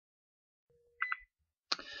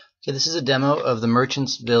Okay, this is a demo of the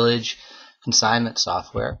Merchants Village consignment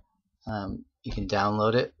software. You can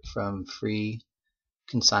download it from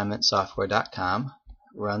freeconsignmentsoftware.com.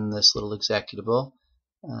 Run this little executable.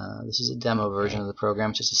 This is a demo version of the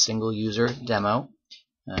program, just a single user demo.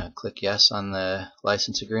 Click yes on the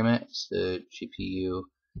license agreement. It's the GPU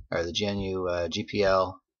or the GNU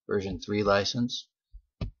GPL version 3 license.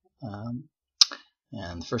 And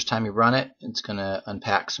the first time you run it, it's going to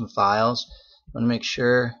unpack some files. You want to make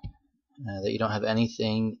sure that you don't have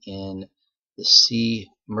anything in the C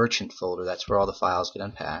merchant folder. That's where all the files get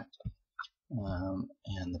unpacked. And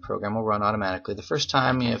the program will run automatically. The first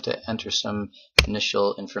time you have to enter some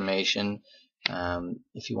initial information.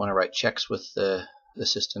 If you want to write checks with the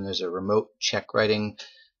system, there's a remote check writing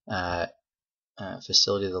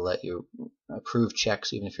facility to let you approve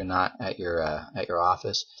checks even if you're not at your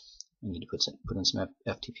office. You need to put in some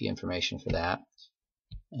FTP information for that.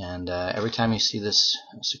 And every time you see this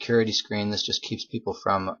security screen, this just keeps people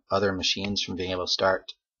from other machines from being able to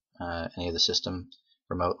start any of the system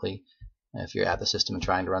remotely. If you're at the system and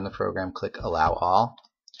trying to run the program, click Allow All.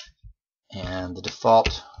 And the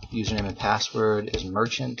default username and password is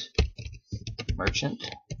merchant,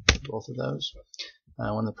 both of those.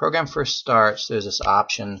 When the program first starts, there's this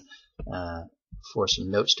option for some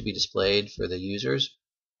notes to be displayed for the users.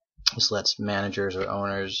 This lets managers or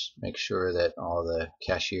owners make sure that all the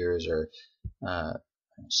cashiers or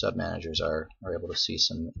sub-managers are able to see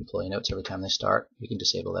some employee notes every time they start. You can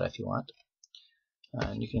disable that if you want.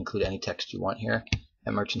 And you can include any text you want here.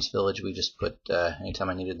 At Merchants Village, we just put, anytime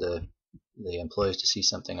I needed the employees to see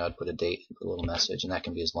something, I would put a date and put a little message, and that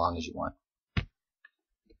can be as long as you want.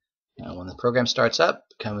 When the program starts up,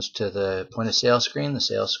 it comes to the point of sale screen, the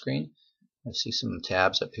sales screen. I see some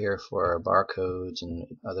tabs up here for barcodes and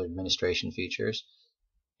other administration features.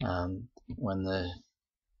 When the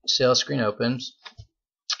sales screen opens,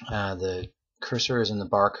 the cursor is in the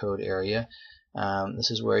barcode area. This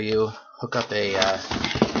is where you hook up a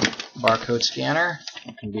barcode scanner.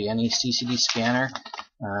 It can be any CCD scanner.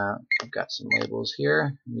 I've got some labels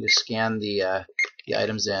here. You just scan the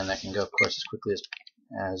items in. That can go, of course, as quickly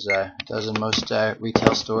as it does in most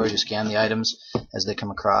retail stores. You scan the items as they come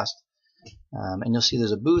across. And you'll see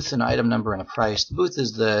there's a booth, an item number, and a price. The booth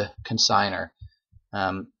is the consigner.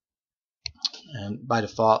 And by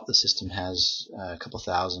default, the system has a couple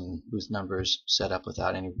thousand booth numbers set up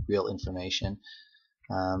without any real information.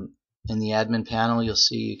 In the admin panel, you'll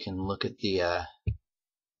see you can look at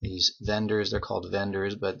these vendors. They're called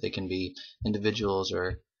vendors, but they can be individuals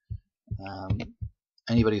or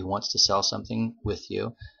anybody who wants to sell something with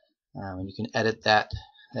you. And you can edit that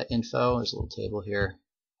info. There's a little table here.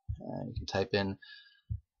 You can type in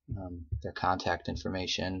their contact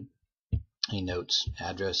information, any notes,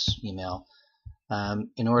 address, email.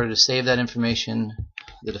 In order to save that information,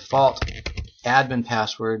 the default admin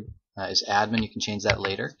password is admin. You can change that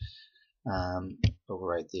later.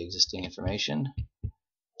 Overwrite the existing information.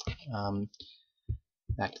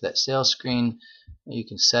 Back to that sales screen, you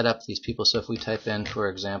can set up these people. So if we type in, for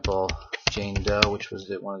example, Jane Doe, which was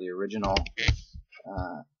one of the original,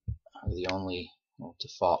 or the only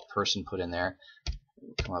default person put in there,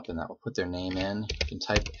 will come up and that will put their name in. You can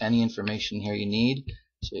type any information here you need,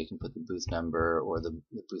 so you can put the booth number or the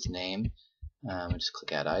booth name. Just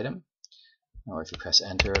click Add Item, or if you press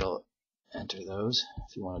Enter, it'll enter those.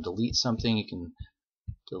 If you want to delete something, you can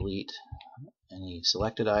delete any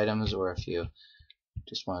selected items, or if you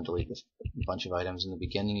just want to delete a bunch of items in the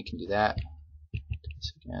beginning, you can do that. Do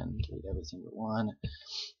this again, delete everything but one.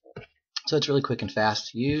 So it's really quick and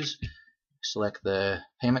fast to use. Select the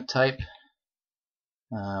payment type.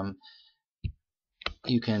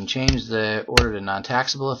 You can change the order to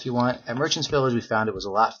non-taxable if you want. At Merchants Village, we found it was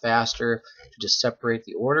a lot faster to just separate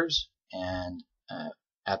the orders and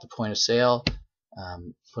at the point of sale,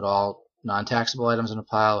 put all non-taxable items in a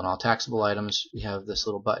pile and all taxable items. We have this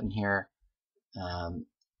little button here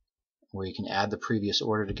where you can add the previous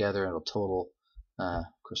order together. It'll total. Of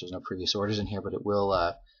course, there's no previous orders in here, but it will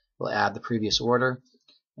add the previous order.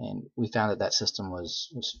 And we found that system was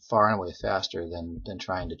far and away faster than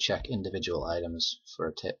trying to check individual items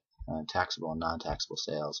for taxable and non-taxable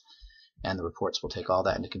sales. And the reports will take all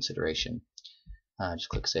that into consideration. Just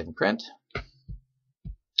click Save and Print.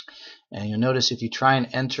 And you'll notice if you try and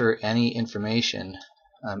enter any information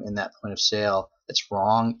in that point of sale that's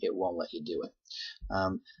wrong, it won't let you do it.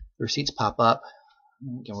 The receipts pop up.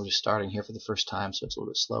 Again, we're just starting here for the first time, so it's a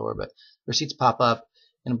little bit slower, but receipts pop up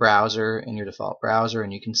in a browser, in your default browser,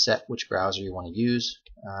 and you can set which browser you want to use,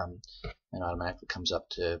 and automatically comes up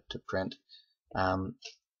to print.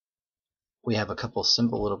 We have a couple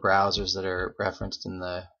simple little browsers that are referenced in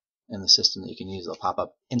the in the system that you can use. They'll pop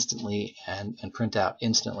up instantly and print out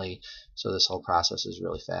instantly, so this whole process is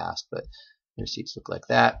really fast. But the receipts look like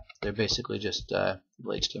that. They're basically just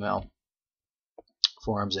HTML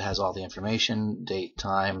forms. It has all the information, date,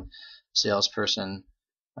 time, salesperson,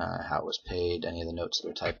 how it was paid, any of the notes that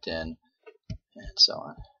were typed in, and so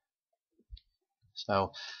on.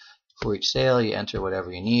 So for each sale, you enter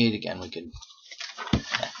whatever you need. Again, we could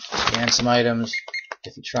scan some items.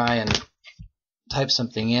 If you try and type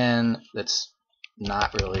something in that's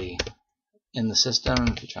not really in the system,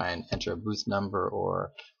 if you try and enter a booth number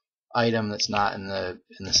or item that's not in the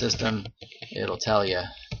system, it'll tell you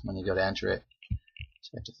when you go to enter it.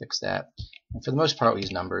 So you have to fix that. And for the most part, we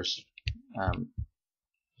use numbers. And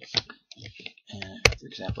for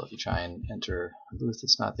example, if you try and enter a booth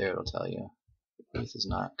that's not there, it'll tell you the booth is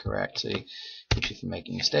not correct. So it keeps you from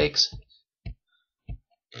making mistakes.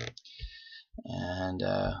 And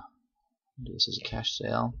do this as a cash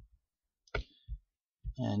sale.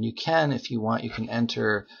 And you can, if you want, you can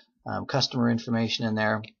enter customer information in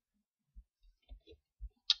there. I'm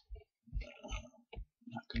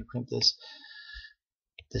not going to print this.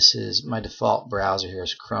 This is my default browser here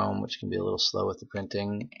is Chrome, which can be a little slow with the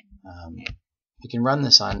printing. You can run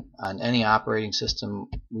this on any operating system.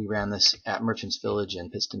 We ran this at Merchants Village in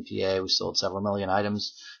Pittston, PA. We sold several million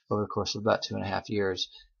items over the course of about 2.5 years,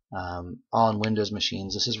 all on Windows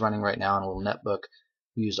machines. This is running right now on a little netbook.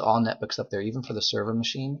 We used all netbooks up there, even for the server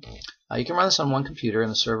machine. You can run this on one computer,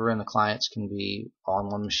 and the server and the clients can be all on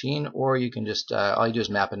one machine, or you can just, all you do is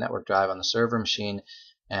map a network drive on the server machine,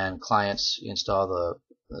 and clients, you install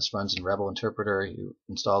this runs in Rebel Interpreter. You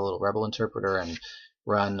install a little Rebel Interpreter and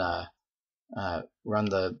run the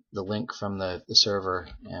link from the server,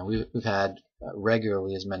 and we've had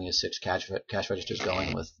regularly as many as 6 cash registers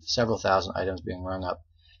going, with several thousand items being rung up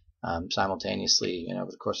simultaneously.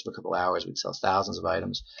 Over the course of a couple hours, we'd sell thousands of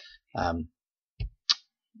items.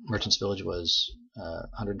 Merchants Village was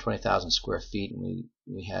 120,000 square feet, and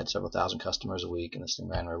we had several thousand customers a week, and this thing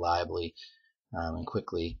ran reliably and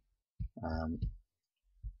quickly,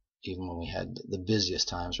 even when we had the busiest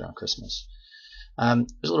times around Christmas. There's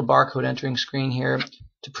a little barcode entering screen here.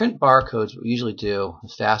 To print barcodes, what we usually do,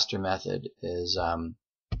 the faster method, is to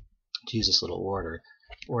use this little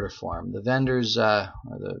order form. The vendors, or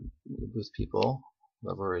the booth people,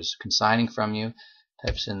 whoever is consigning from you,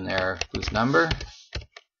 types in their booth number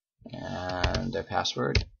and their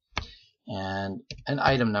password and an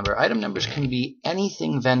item number. Item numbers can be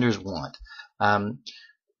anything vendors want.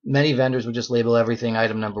 Many vendors would just label everything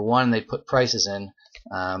item number 1, and they put prices in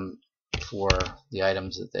for the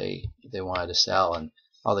items that they wanted to sell, and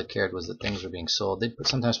all they cared was that things were being sold. They'd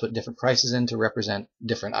sometimes put different prices in to represent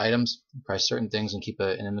different items, price certain things, and keep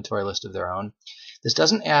an inventory list of their own. This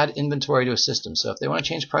doesn't add inventory to a system, so if they want to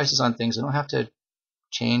change prices on things, they don't have to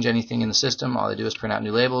change anything in the system. All they do is print out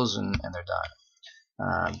new labels, and they're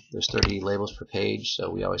done. There's 30 labels per page, so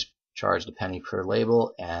we always charged a penny per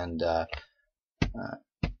label, and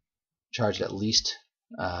charged at least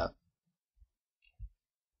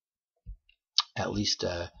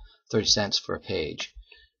 30 cents for a page.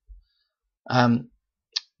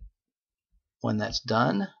 When that's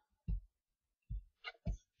done,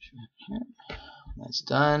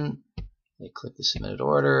 they click the submitted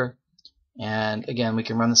order, and again, we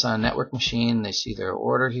can run this on a network machine. They see their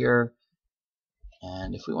order here,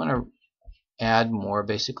 and if we want to add more,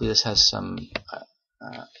 basically this has some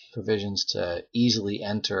provisions to easily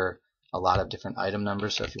enter a lot of different item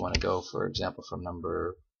numbers. So if you want to go, for example, from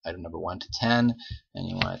item number 1 to 10, and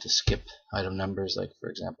you want it to skip item numbers, like for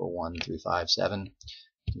example 1 through 5, 7,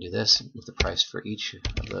 you can do this with the price for each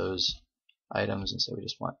of those items, and so we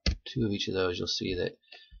just want 2 of each of those. You'll see that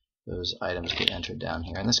those items get entered down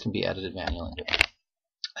here, and this can be edited manually.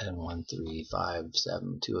 Item 1, 3, 5,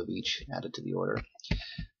 7, 2 of each added to the order.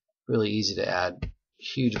 Really easy to add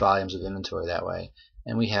huge volumes of inventory that way,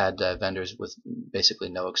 and we had vendors with basically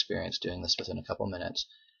no experience doing this within a couple minutes.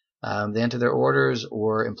 They enter their orders,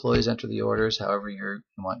 or employees enter the orders, however you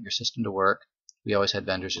want your system to work. We always had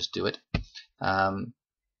vendors just do it. You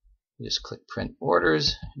just click print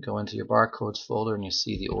orders, go into your barcodes folder, and you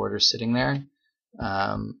see the orders sitting there.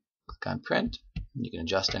 Click on print. You can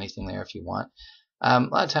adjust anything there if you want. A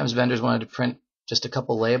lot of times vendors wanted to print just a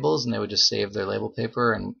couple labels, and they would just save their label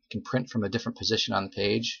paper, and you can print from a different position on the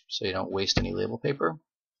page so you don't waste any label paper.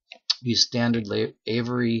 Use standard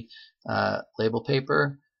Avery label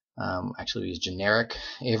paper. Actually, we use generic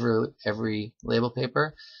Avery label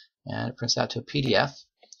paper, and it prints out to a PDF.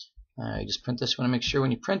 You just print this. You want to make sure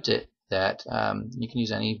when you print it that you can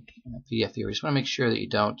use any PDF viewer. You just want to make sure that you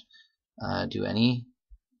don't do any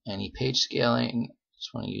page scaling,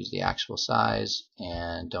 Just want to use the actual size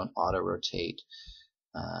and don't auto rotate.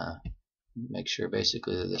 Make sure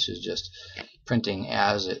basically that this is just printing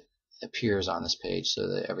as it appears on this page, so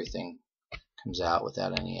that everything comes out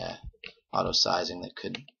without any auto sizing that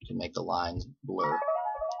could make the lines blur.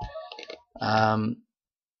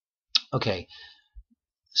 Okay,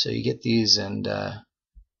 so you get these and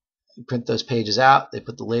you print those pages out. They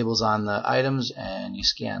put the labels on the items, and you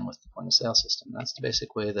scan with the point of sale system. That's the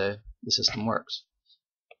basic way the system works.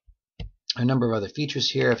 A number of other features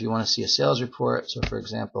here if you want to see a sales report. So for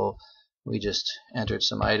example, we just entered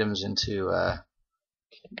some items into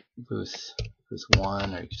booth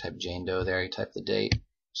 1, or you can type Jane Doe there. You type the date,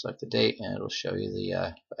 select the date, and it'll show you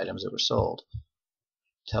the items that were sold.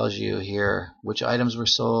 It tells you here which items were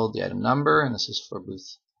sold, the item number, and this is for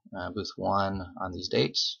booth 1 on these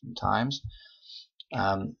dates and times.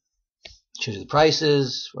 Shows you the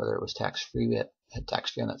prices, whether it was tax-free, had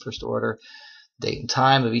tax-free on that first order, date and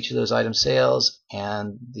time of each of those item sales,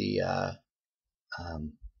 and the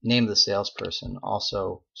name of the salesperson.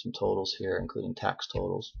 Also some totals here, including tax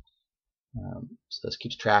totals. So this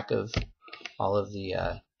keeps track of all of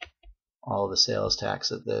the sales tax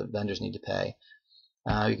that the vendors need to pay.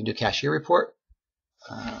 You can do a cashier report.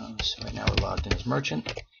 So right now we're logged in as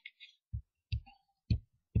merchant.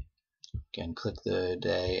 Again, click the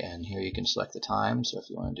day, and here you can select the time. So if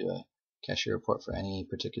you want to do a cashier report for any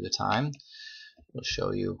particular time, it'll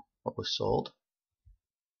show you what was sold.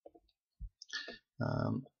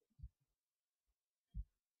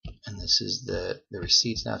 And this is the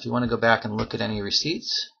receipts. Now if you want to go back and look at any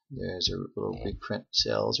receipts, there's a little big print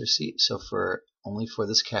sales receipt. So only for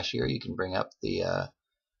this cashier you can bring up the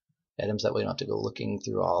items. That way you don't have to go looking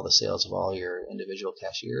through all the sales of all your individual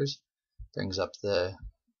cashiers. Brings up the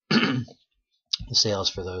the sales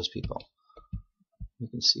for those people. You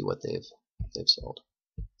can see what they've sold.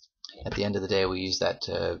 At the end of the day, we use that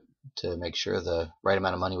to make sure the right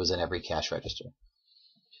amount of money was in every cash register.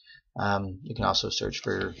 You can also search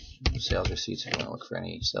for sales receipts if you want to look for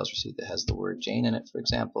any sales receipt that has the word Jane in it, for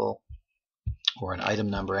example, or an item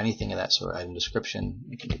number, anything of that sort, item description.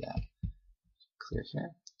 You can do that. Clear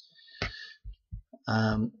here.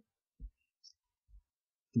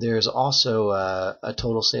 There's also a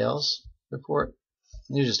total sales report.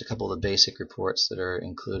 These are just a couple of the basic reports that are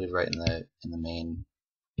included right in the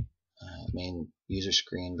main user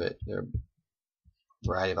screen, but there are a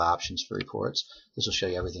variety of options for reports. This will show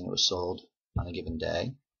you everything that was sold on a given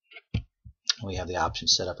day. We have the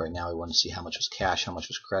options set up right now. We want to see how much was cash, how much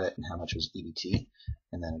was credit, and how much was EBT,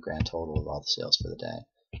 and then a grand total of all the sales for the day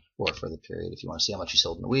or for the period if you want to see how much you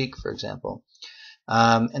sold in a week, for example.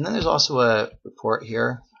 And then there's also a report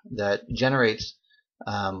here that generates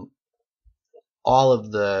all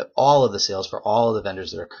of the sales for all of the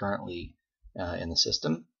vendors that are currently in the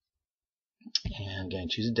system. And again,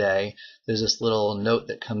 choose a day. There's this little note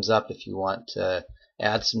that comes up if you want to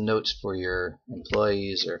add some notes for your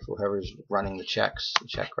employees or for whoever's running the checks, the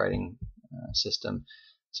check writing system.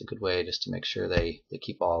 It's a good way just to make sure they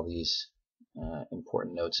keep all these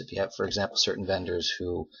important notes. If you have, for example, certain vendors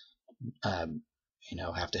who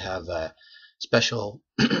have to have special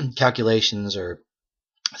calculations or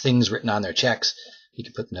things written on their checks, you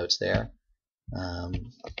can put the notes there.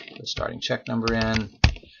 Put the starting check number in,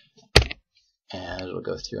 and it'll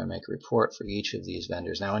go through and make a report for each of these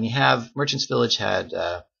vendors. Now, when you have Merchants Village had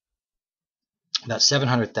about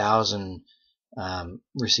 700,000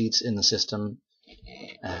 receipts in the system.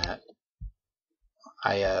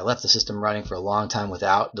 I left the system running for a long time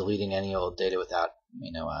without deleting any old data, without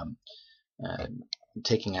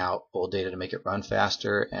taking out old data to make it run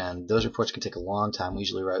faster, and those reports can take a long time. We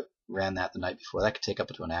usually ran that the night before. That could take up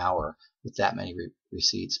to an hour with that many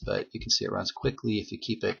receipts, but you can see it runs quickly if you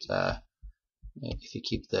keep it. If you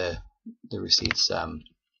keep the receipts,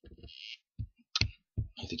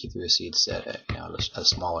 at a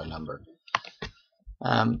smaller number,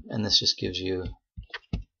 and this just gives you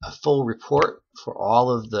a full report for all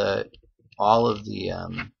of the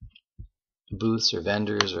booths or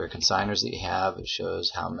vendors or consigners that you have. It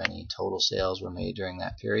shows how many total sales were made during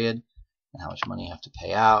that period, and how much money you have to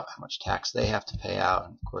pay out, how much tax they have to pay out,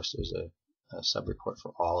 and of course there's a sub-report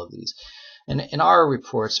for all of these. And in our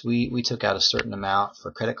reports, we took out a certain amount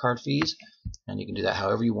for credit card fees, and you can do that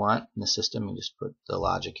however you want in the system. You just put the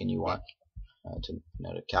logic in you want to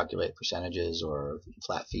calculate percentages or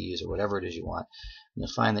flat fees or whatever it is you want. And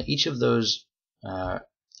you'll find that each of those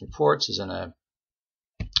reports is in a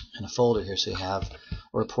folder here, so you have a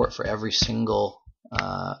report for every single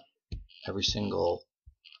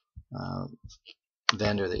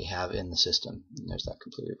vendor that you have in the system. And there's that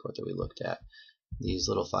complete report that we looked at. These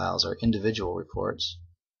little files are individual reports,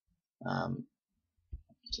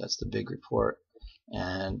 So that's the big report.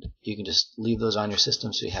 And you can just leave those on your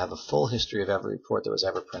system so you have a full history of every report that was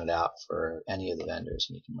ever printed out for any of the vendors.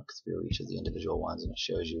 And you can look through each of the individual ones, and it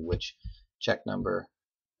shows you which check number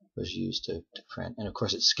was used to print. And of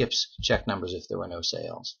course it skips check numbers if there were no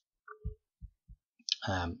sales.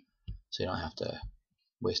 So you don't have to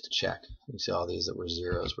waste a check. You see all these that were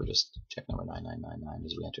zeros were just check number 9999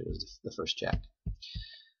 as we entered as the first check.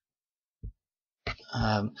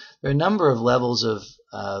 There are a number of levels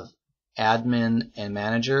of admin and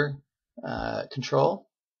manager control.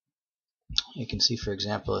 You can see, for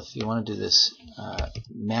example, if you want to do this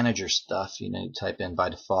manager stuff, you need to type in by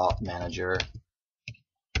default manager,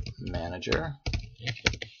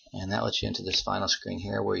 and that lets you into this final screen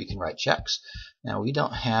here where you can write checks. Now we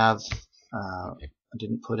don't have, I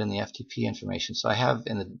didn't put in the FTP information, so I have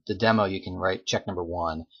in the demo you can write check number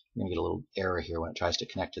 1. You're going to get a little error here when it tries to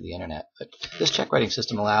connect to the internet. But this check writing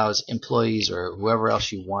system allows employees or whoever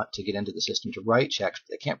else you want to get into the system to write checks,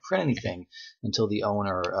 but they can't print anything until the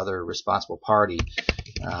owner or other responsible party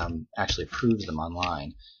actually approves them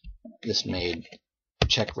online. This made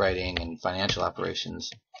check writing and financial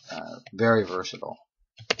operations very versatile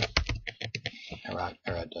at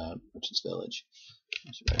Merchants Village.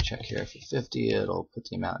 So you write a check here for 50, it'll put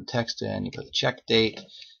the amount in text in, you put the check date,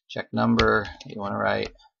 check number that you want to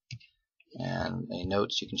write, and any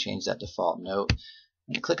notes, you can change that default note.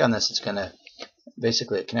 When you click on this, it's going to,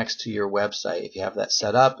 basically it connects to your website. If you have that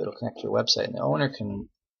set up, it'll connect to your website, and the owner can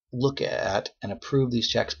look at and approve these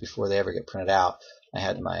checks before they ever get printed out. I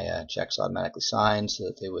had my checks automatically signed so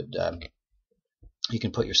that they would, you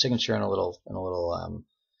can put your signature in a little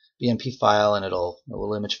BMP file, and a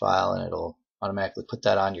little image file, and it'll automatically put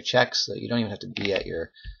that on your checks so that you don't even have to be at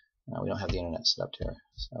your, we don't have the internet set up here,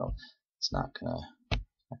 so it's not gonna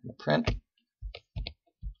print.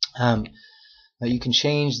 You can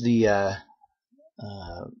change the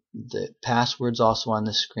passwords also on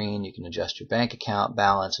this screen. You can adjust your bank account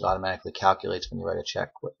balance. It automatically calculates when you write a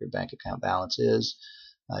check what your bank account balance is.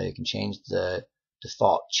 You can change the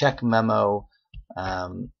default check memo.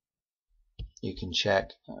 You can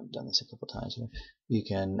check, I've done this a couple times here. You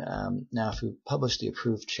can, now if we publish the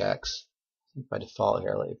approved checks, I think by default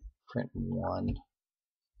here, let me print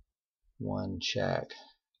one check,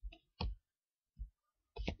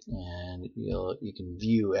 and you can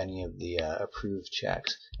view any of the approved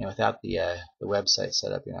checks. And without the website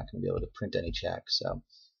set up, you're not going to be able to print any checks. So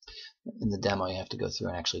in the demo, you have to go through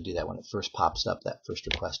and actually do that when it first pops up, that first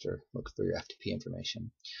requester, look for your FTP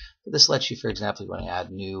information. But this lets you, for example, you want to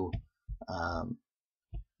add new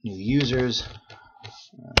users.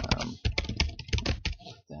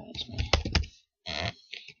 That is my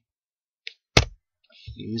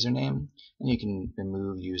username, and you can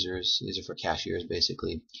remove users. These are for cashiers,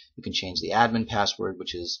 basically. You can change the admin password,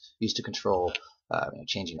 which is used to control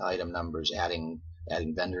changing item numbers, adding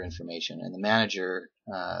vendor information, and the manager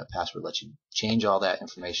password lets you change all that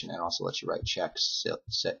information and also lets you write checks,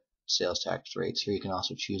 set sales tax rates. Here you can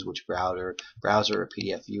also choose which browser or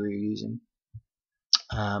PDF viewer you're using.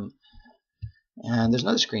 And there's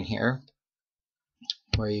another screen here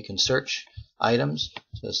where you can search items.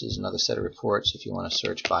 So this is another set of reports if you want to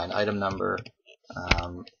search by an item number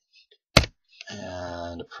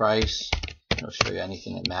and a price. It'll show you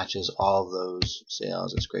anything that matches all of those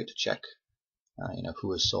sales. It's great to check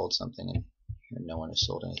who has sold something, and no one has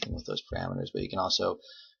sold anything with those parameters. But you can also,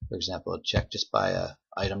 for example, check just by a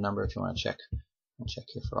item number if you want to check. I'll check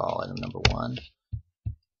here for all item number 1.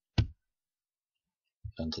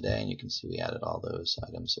 Done today, and you can see we added all those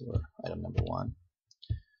items that were item number 1.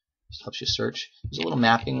 Just helps you search. There's a little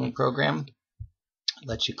mapping program. It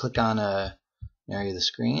lets you click on an area of the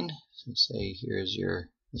screen. So say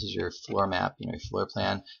this is your floor map, your floor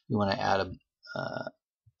plan. You want to add a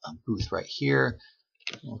booth right here.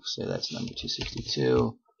 We'll say that's number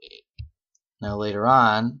 262. Now later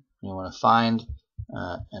on, you want to find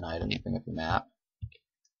an item. You bring up your map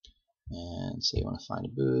and say you want to find a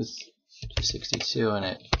booth 262, and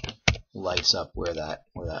it lights up where that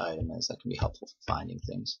item is. That can be helpful for finding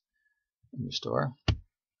things in your store.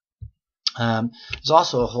 There's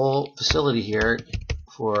also a whole facility here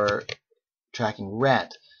for tracking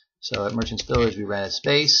rent. So at Merchants Village we rented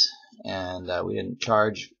space, and we didn't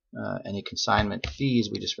charge any consignment fees.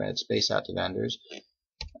 We just rented space out to vendors,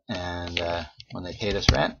 and when they paid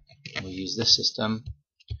us rent, we use this system.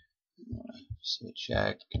 So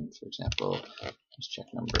check, and for example, let's check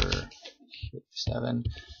number 57.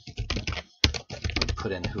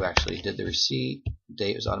 Put in who actually did the receipt.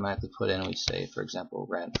 Date was automatically put in. We'd say, for example,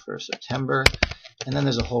 rent for September. And then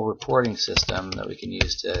there's a whole reporting system that we can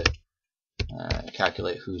use to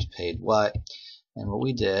calculate who's paid what. And what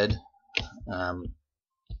we did,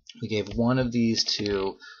 We gave one of these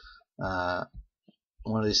to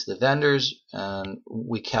the vendors, and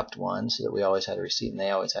we kept one so that we always had a receipt, and they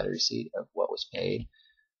always had a receipt of what was paid.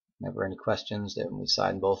 Never any questions. Then we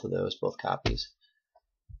signed both of those, both copies.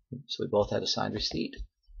 So we both had a signed receipt.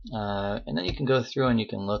 And then you can go through and you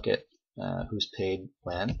can look at who's paid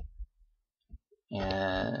when.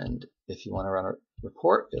 And if you want to run a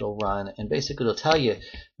report, it'll run, and basically it'll tell you.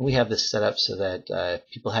 We have this set up so that if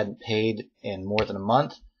people hadn't paid in more than a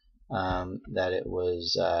month, that it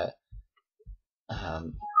was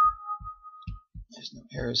there's no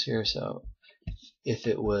errors here. So if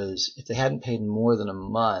they hadn't paid in more than a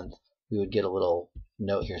month, we would get a little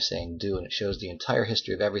note here saying due, and it shows the entire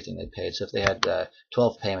history of everything they paid. So if they had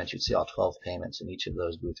 12 payments, you'd see all 12 payments in each of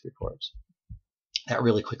those booth reports. That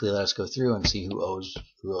really quickly let us go through and see who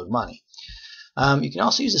owed money. You can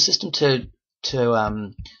also use the system to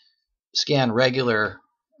scan regular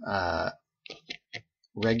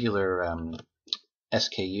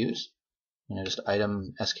SKUs. Just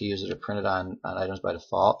item SKUs that are printed on items by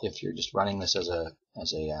default. If you're just running this as a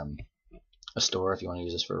store, if you want to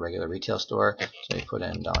use this for a regular retail store, so you put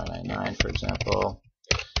in $1.99, for example.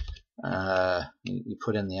 You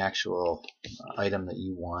put in the actual item that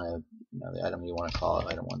you want to, the item you want to call it,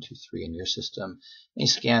 item 123 in your system, and you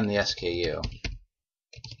scan the SKU,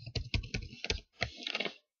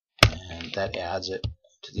 and that adds it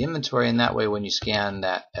to the inventory. And that way, when you scan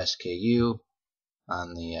that SKU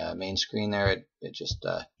on the main screen there, it just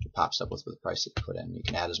it pops up with the price that you put in. You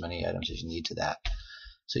can add as many items as you need to that,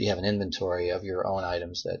 so you have an inventory of your own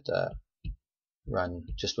items that run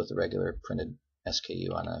just with the regular printed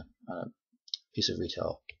SKU on a piece of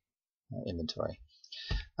retail inventory.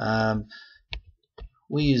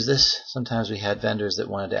 We use this. Sometimes we had vendors that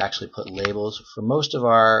wanted to actually put labels. For most of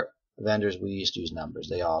our vendors, we used to use numbers.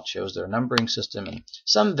 They all chose their numbering system, and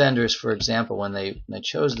some vendors, for example, when they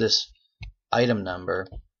chose this item number,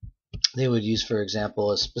 they would use, for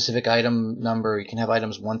example, a specific item number. You can have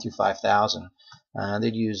items 1 through 5,000.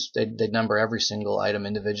 They'd number every single item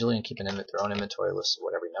individually and keep their own inventory list of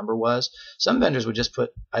what every number was. Some vendors would just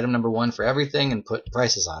put item number 1 for everything and put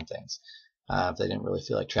prices on things if they didn't really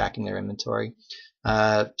feel like tracking their inventory.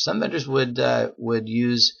 Some vendors would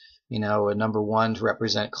use a number 1 to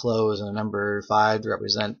represent clothes and a number 5 to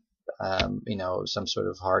represent some sort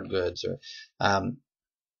of hard goods. Or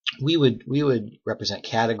we would represent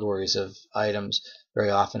categories of items. Very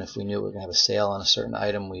often, if we knew we were going to have a sale on a certain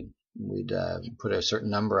item, we'd put a certain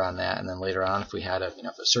number on that, and then later on, if we had a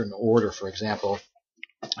certain order, for example,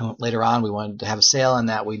 later on we wanted to have a sale on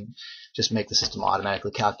that, we'd just make the system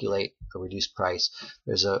automatically calculate a reduced price.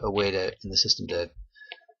 There's a way in the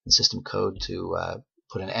system code to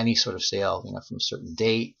put in any sort of sale, from a certain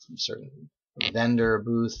date, from a certain vendor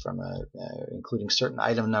booth, including certain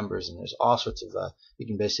item numbers, and there's all sorts of you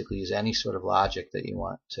can basically use any sort of logic that you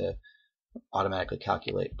want to automatically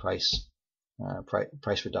calculate price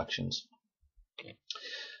reductions.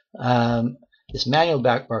 This manual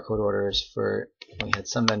barcode orders we had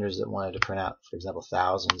some vendors that wanted to print out, for example,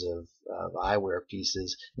 thousands of eyewear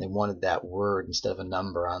pieces, and they wanted that word instead of a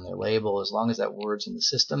number on their label. As long as that word's in the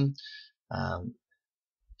system, and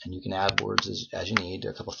you can add words as you need. There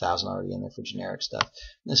are a couple thousand already in there for generic stuff.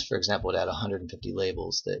 And this, for example, would add 150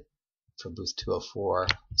 labels that for booth 204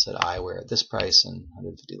 said eyewear at this price, and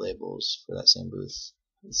 150 labels for that same booth,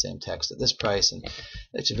 the same text at this price, and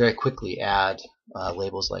it should very quickly add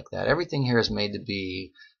labels like that. Everything here is made to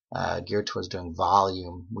be geared towards doing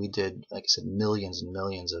volume. We did, like I said, millions and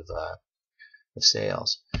millions of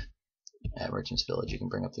sales at Merchants Village. You can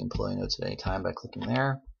bring up the employee notes at any time by clicking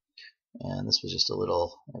there. And this was just a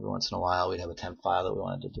little, every once in a while we'd have a temp file that we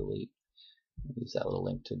wanted to delete. Use that little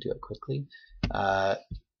link to do it quickly.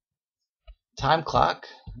 Time clock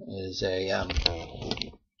is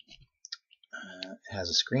has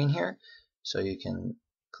a screen here, so you can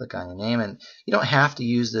click on your name, and you don't have to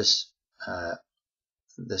use this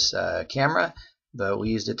camera, but we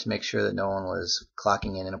used it to make sure that no one was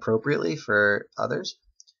clocking in inappropriately for others.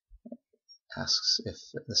 Asks if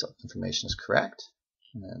this information is correct,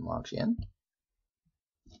 and then logs you in.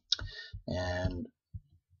 And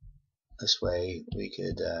this way we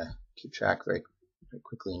could keep track very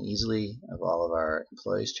quickly and easily of all of our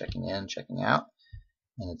employees checking in, checking out.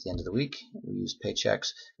 And at the end of the week, we use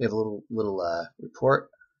paychecks. We have a little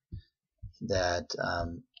report that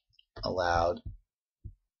allowed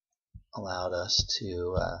us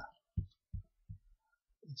to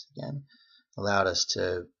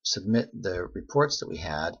submit the reports that we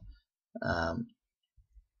had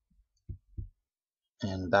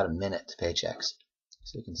in about a minute to paychecks.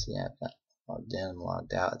 So you can see I've got logged in and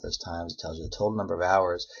logged out at those times. It tells you the total number of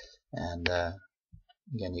hours and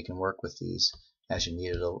again, you can work with these as you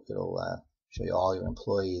need. It'll show you all your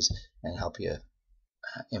employees and help you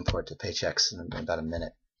import the paychecks in about a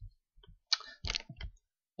minute.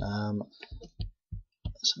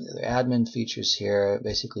 Some of the other admin features here,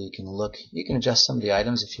 basically you can adjust some of the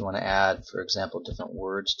items if you want to add, for example, different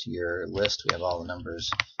words to your list. We have all the numbers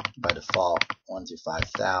by default, 1 through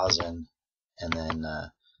 5,000, and then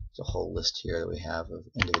there's a whole list here that we have of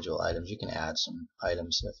individual items. You can add some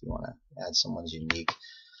items, so if you want to add someone's unique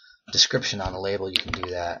description on a label, you can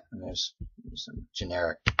do that. And there's some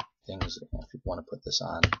generic things that, if you want to put this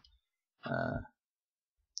on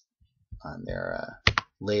their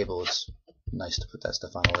label, it's nice to put that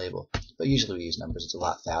stuff on a label. But usually we use numbers. It's a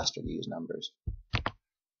lot faster to use numbers.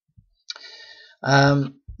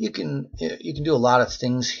 You can do a lot of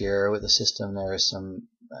things here with the system. There's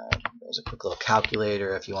a quick little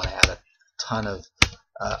calculator if you want to add a ton of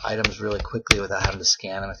items really quickly without having to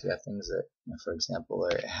scan them. If you have things that, for example,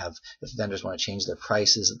 if vendors want to change their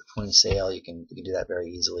prices at the point of sale, you can do that very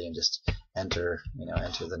easily and just enter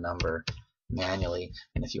the number manually.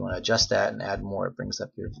 And if you want to adjust that and add more, it brings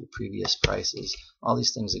up your previous prices. All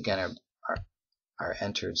these things again are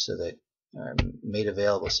entered so that are made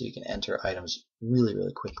available so you can enter items really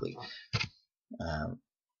quickly.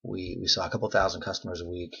 We saw a couple thousand customers a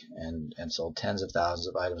week and sold tens of thousands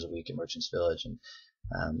of items a week in Merchants Village.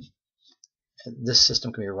 And this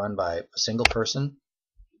system can be run by a single person.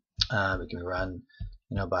 It can be run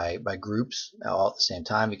by groups all at the same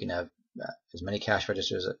time. You can have as many cash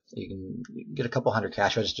registers. You can get a couple hundred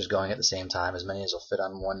cash registers going at the same time, as many as will fit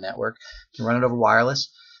on one network. You can run it over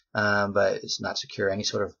wireless, but it's not secure. Any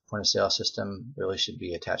sort of point of sale system really should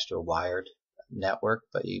be attached to a wired network,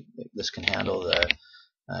 but this can handle the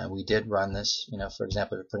we did run this, for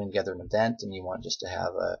example, if you're putting together an event and you want just to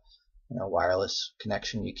have a wireless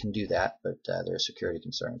connection, you can do that, but there are security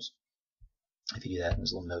concerns. If you do that in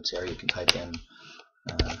this little notes area, you can type in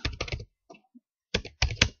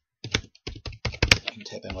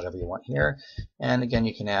whatever you want here, and again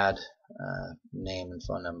you can add name and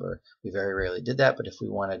phone number. We very rarely did that, but if we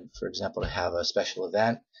wanted, for example, to have a special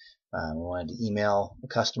event, we wanted to email the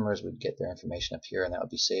customers, we'd get their information up here, and that would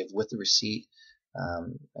be saved with the receipt,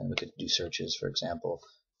 and we could do searches, for example,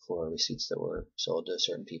 for receipts that were sold to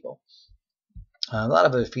certain people. A lot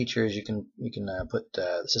of other features, you can put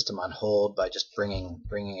the system on hold by just bringing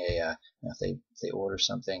a if they order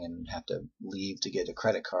something and have to leave to get a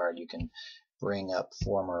credit card, you can bring up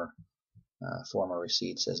former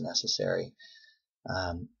receipts as necessary,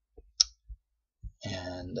 and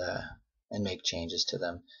make changes to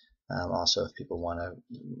them. Also, if people want a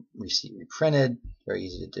receipt reprinted, very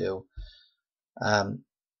easy to do.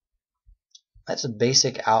 That's a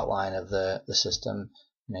basic outline of the system.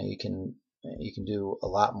 You can do a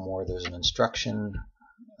lot more. There's an instruction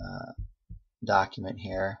document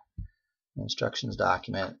here, an instructions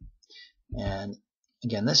document, and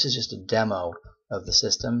again, this is just a demo of the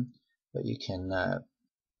system, but you can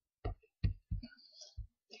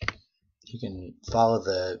follow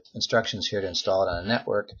the instructions here to install it on a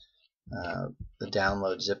network. The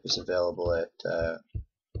download zip is available at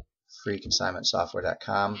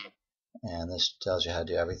freeconsignmentsoftware.com, and this tells you how to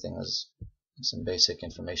do everything. There's some basic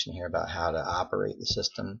information here about how to operate the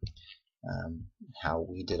system, how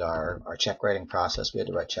we did our check writing process. We had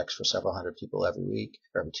to write checks for several hundred people every week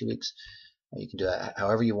or every 2 weeks. You can do that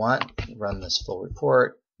however you want. Run this full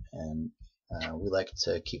report, and we like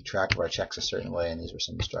to keep track of our checks a certain way, and these were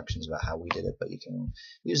some instructions about how we did it, but you can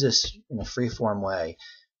use this in a free-form way.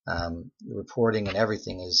 The reporting and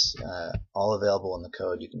everything is all available in the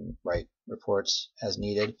code. You can write reports as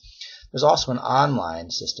needed. There's also an online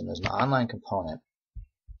system. There's an online component.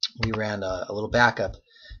 We ran a little backup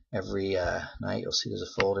every night. You'll see there's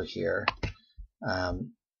a folder here.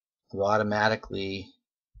 We automatically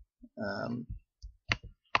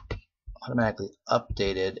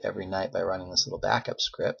updated every night by running this little backup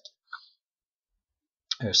script.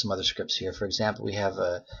 There's some other scripts here. For example, we have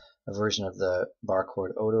a version of the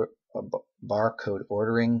barcode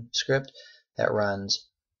ordering script that runs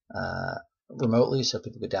remotely, so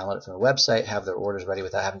people could download it from a website, have their orders ready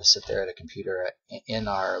without having to sit there at a computer in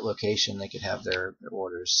our location. They could have their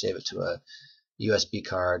orders, save it to a USB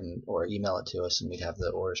card, or email it to us, and we'd have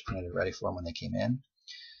the orders printed and ready for them when they came in.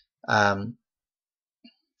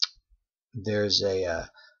 There's a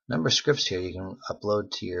number of scripts here you can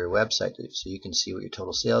upload to your website so you can see what your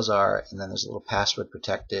total sales are, and then there's a little password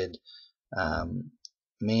protected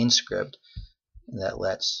main script that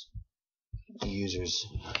lets users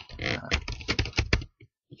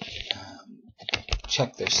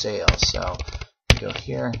check their sales. So we go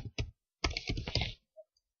here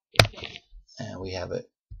and we have it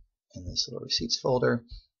in this little receipts folder.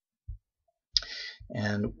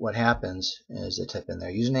 And what happens is they type in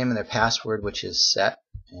their username and their password, which is set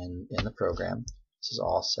in the program. This is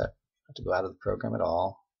all set. You have to go out of the program at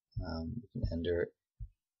all. You can enter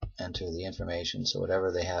the information. So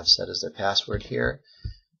whatever they have set as their password here,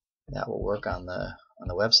 that will work on the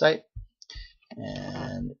website.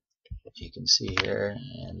 And you can see here,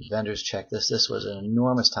 and vendors check this. This was an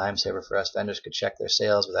enormous time saver for us. Vendors could check their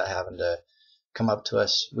sales without having to come up to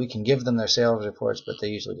us. We can give them their sales reports, but they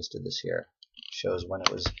usually just did this here. It shows when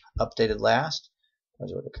it was updated last,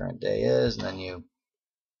 tells you what the current day is, and then you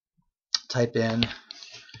type in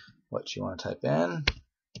what you want to type in.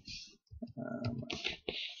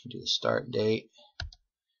 Do the start date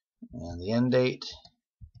and the end date.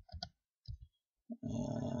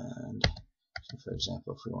 And so for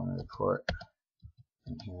example, if we want to report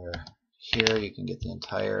in here you can get the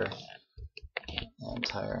entire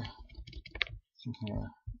in here.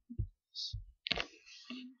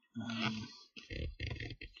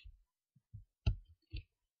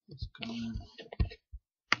 Let's go in.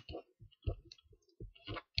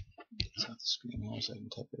 Get off the screen here so I can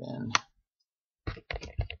type it in.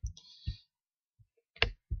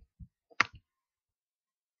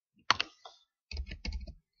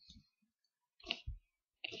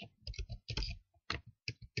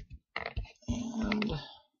 And we'll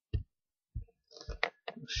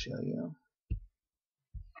show you.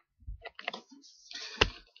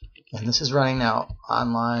 And this is running now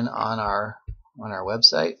online on our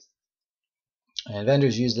website. And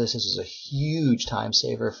vendors use this. This is a huge time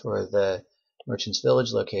saver for the Merchants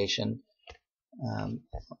Village location.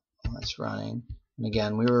 That's running. And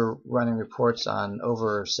again, we were running reports on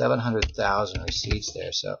over 700,000 receipts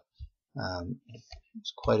there, so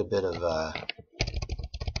it's quite a bit of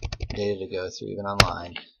data to go through, even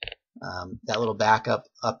online. That little backup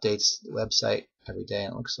updates the website every day,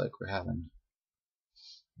 and it looks like we're having.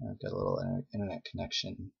 I've got a little internet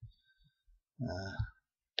connection.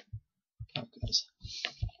 Oh, guys,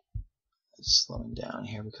 it's slowing down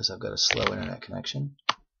here because I've got a slow internet connection.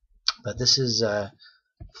 But this is a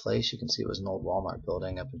place. You can see it was an old Walmart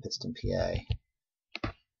building up in Pittston, PA.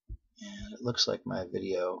 And it looks like my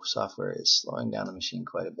video software is slowing down the machine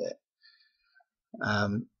quite a bit.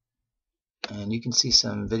 And you can see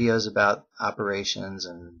some videos about operations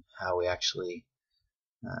and how we actually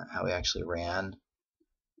ran,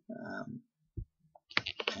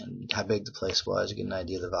 and how big the place was. You get an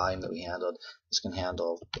idea of the volume that we handled. This can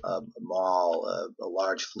handle a mall, a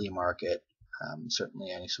large flea market,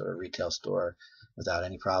 certainly any sort of retail store without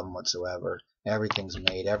any problem whatsoever. Everything's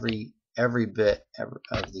made, every bit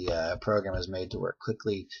of the program is made to work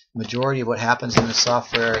quickly. Majority of what happens in the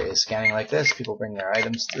software is scanning like this. People bring their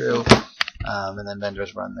items through, and then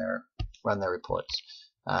vendors run their reports.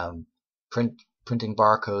 Printing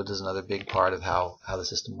barcodes is another big part of how the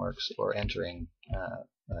system works, or entering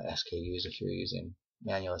SKUs if you're using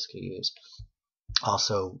manual SKUs.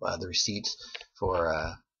 Also, the receipts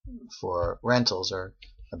for rentals are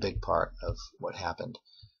a big part of what happened.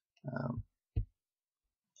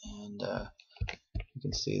 And you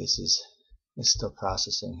can see this is still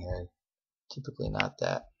processing here. Typically not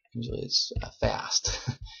that. Usually it's fast.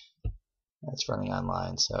 It's running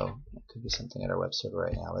online, so it could be something at our web server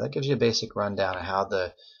right now. But that gives you a basic rundown of how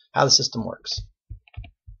the system works.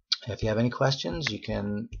 If you have any questions, you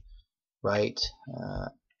can write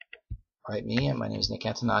me. My name is Nick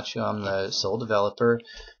Antonaccio. I'm the sole developer.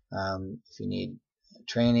 If you need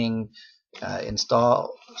training,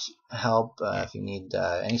 install help, if you need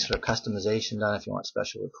any sort of customization done, if you want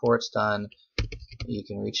special reports done, you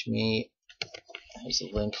can reach me. There's a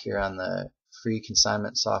link here on the free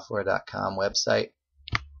consignmentsoftware.com website.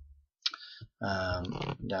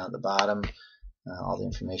 Down at the bottom, all the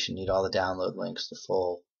information you need, all the download links, the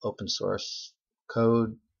full open source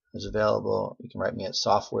code is available. You can write me at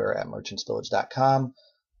software@merchantsvillage.com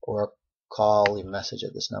or leave a message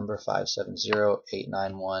at this number,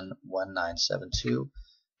 570-891-1972,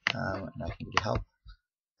 and I can give you help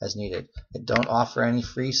as needed. I don't offer any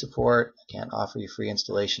free support. I can't offer you free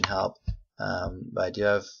installation help, but I do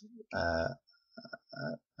have I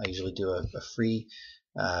usually do a free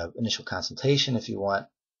initial consultation if you want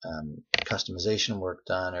customization work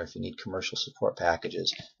done, or if you need commercial support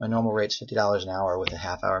packages. My normal rate's $50 an hour with a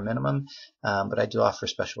half-hour minimum, but I do offer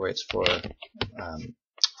special rates for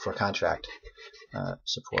contract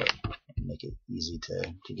support. Make it easy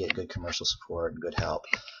to get good commercial support and good help.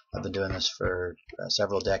 I've been doing this for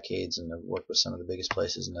several decades, and I've worked with some of the biggest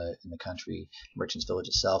places in the country. Merchants Village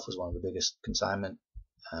itself was one of the biggest consignment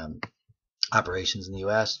operations in the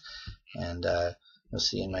U.S. And you'll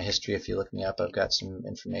see in my history, if you look me up, I've got some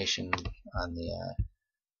information on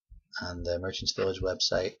on the Merchants Village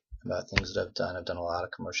website about things that I've done. I've done a lot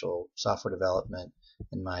of commercial software development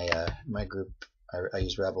in my group. I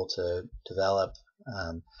use Rebel to develop.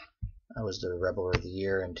 I was the Rebel of the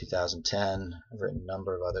Year in 2010. I've written a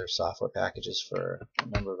number of other software packages for a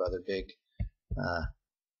number of other big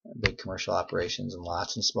commercial operations and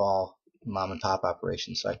lots and small mom and pop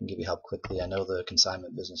operations, so I can give you help quickly. I know the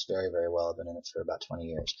consignment business very, very well. I've been in it for about 20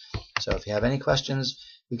 years. So if you have any questions,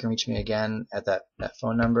 you can reach me again at that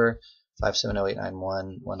phone number,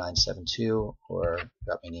 570-891-1972, or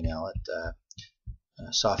drop me an email at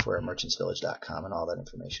software@merchantsvillage.com, and all that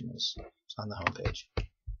information is on the homepage.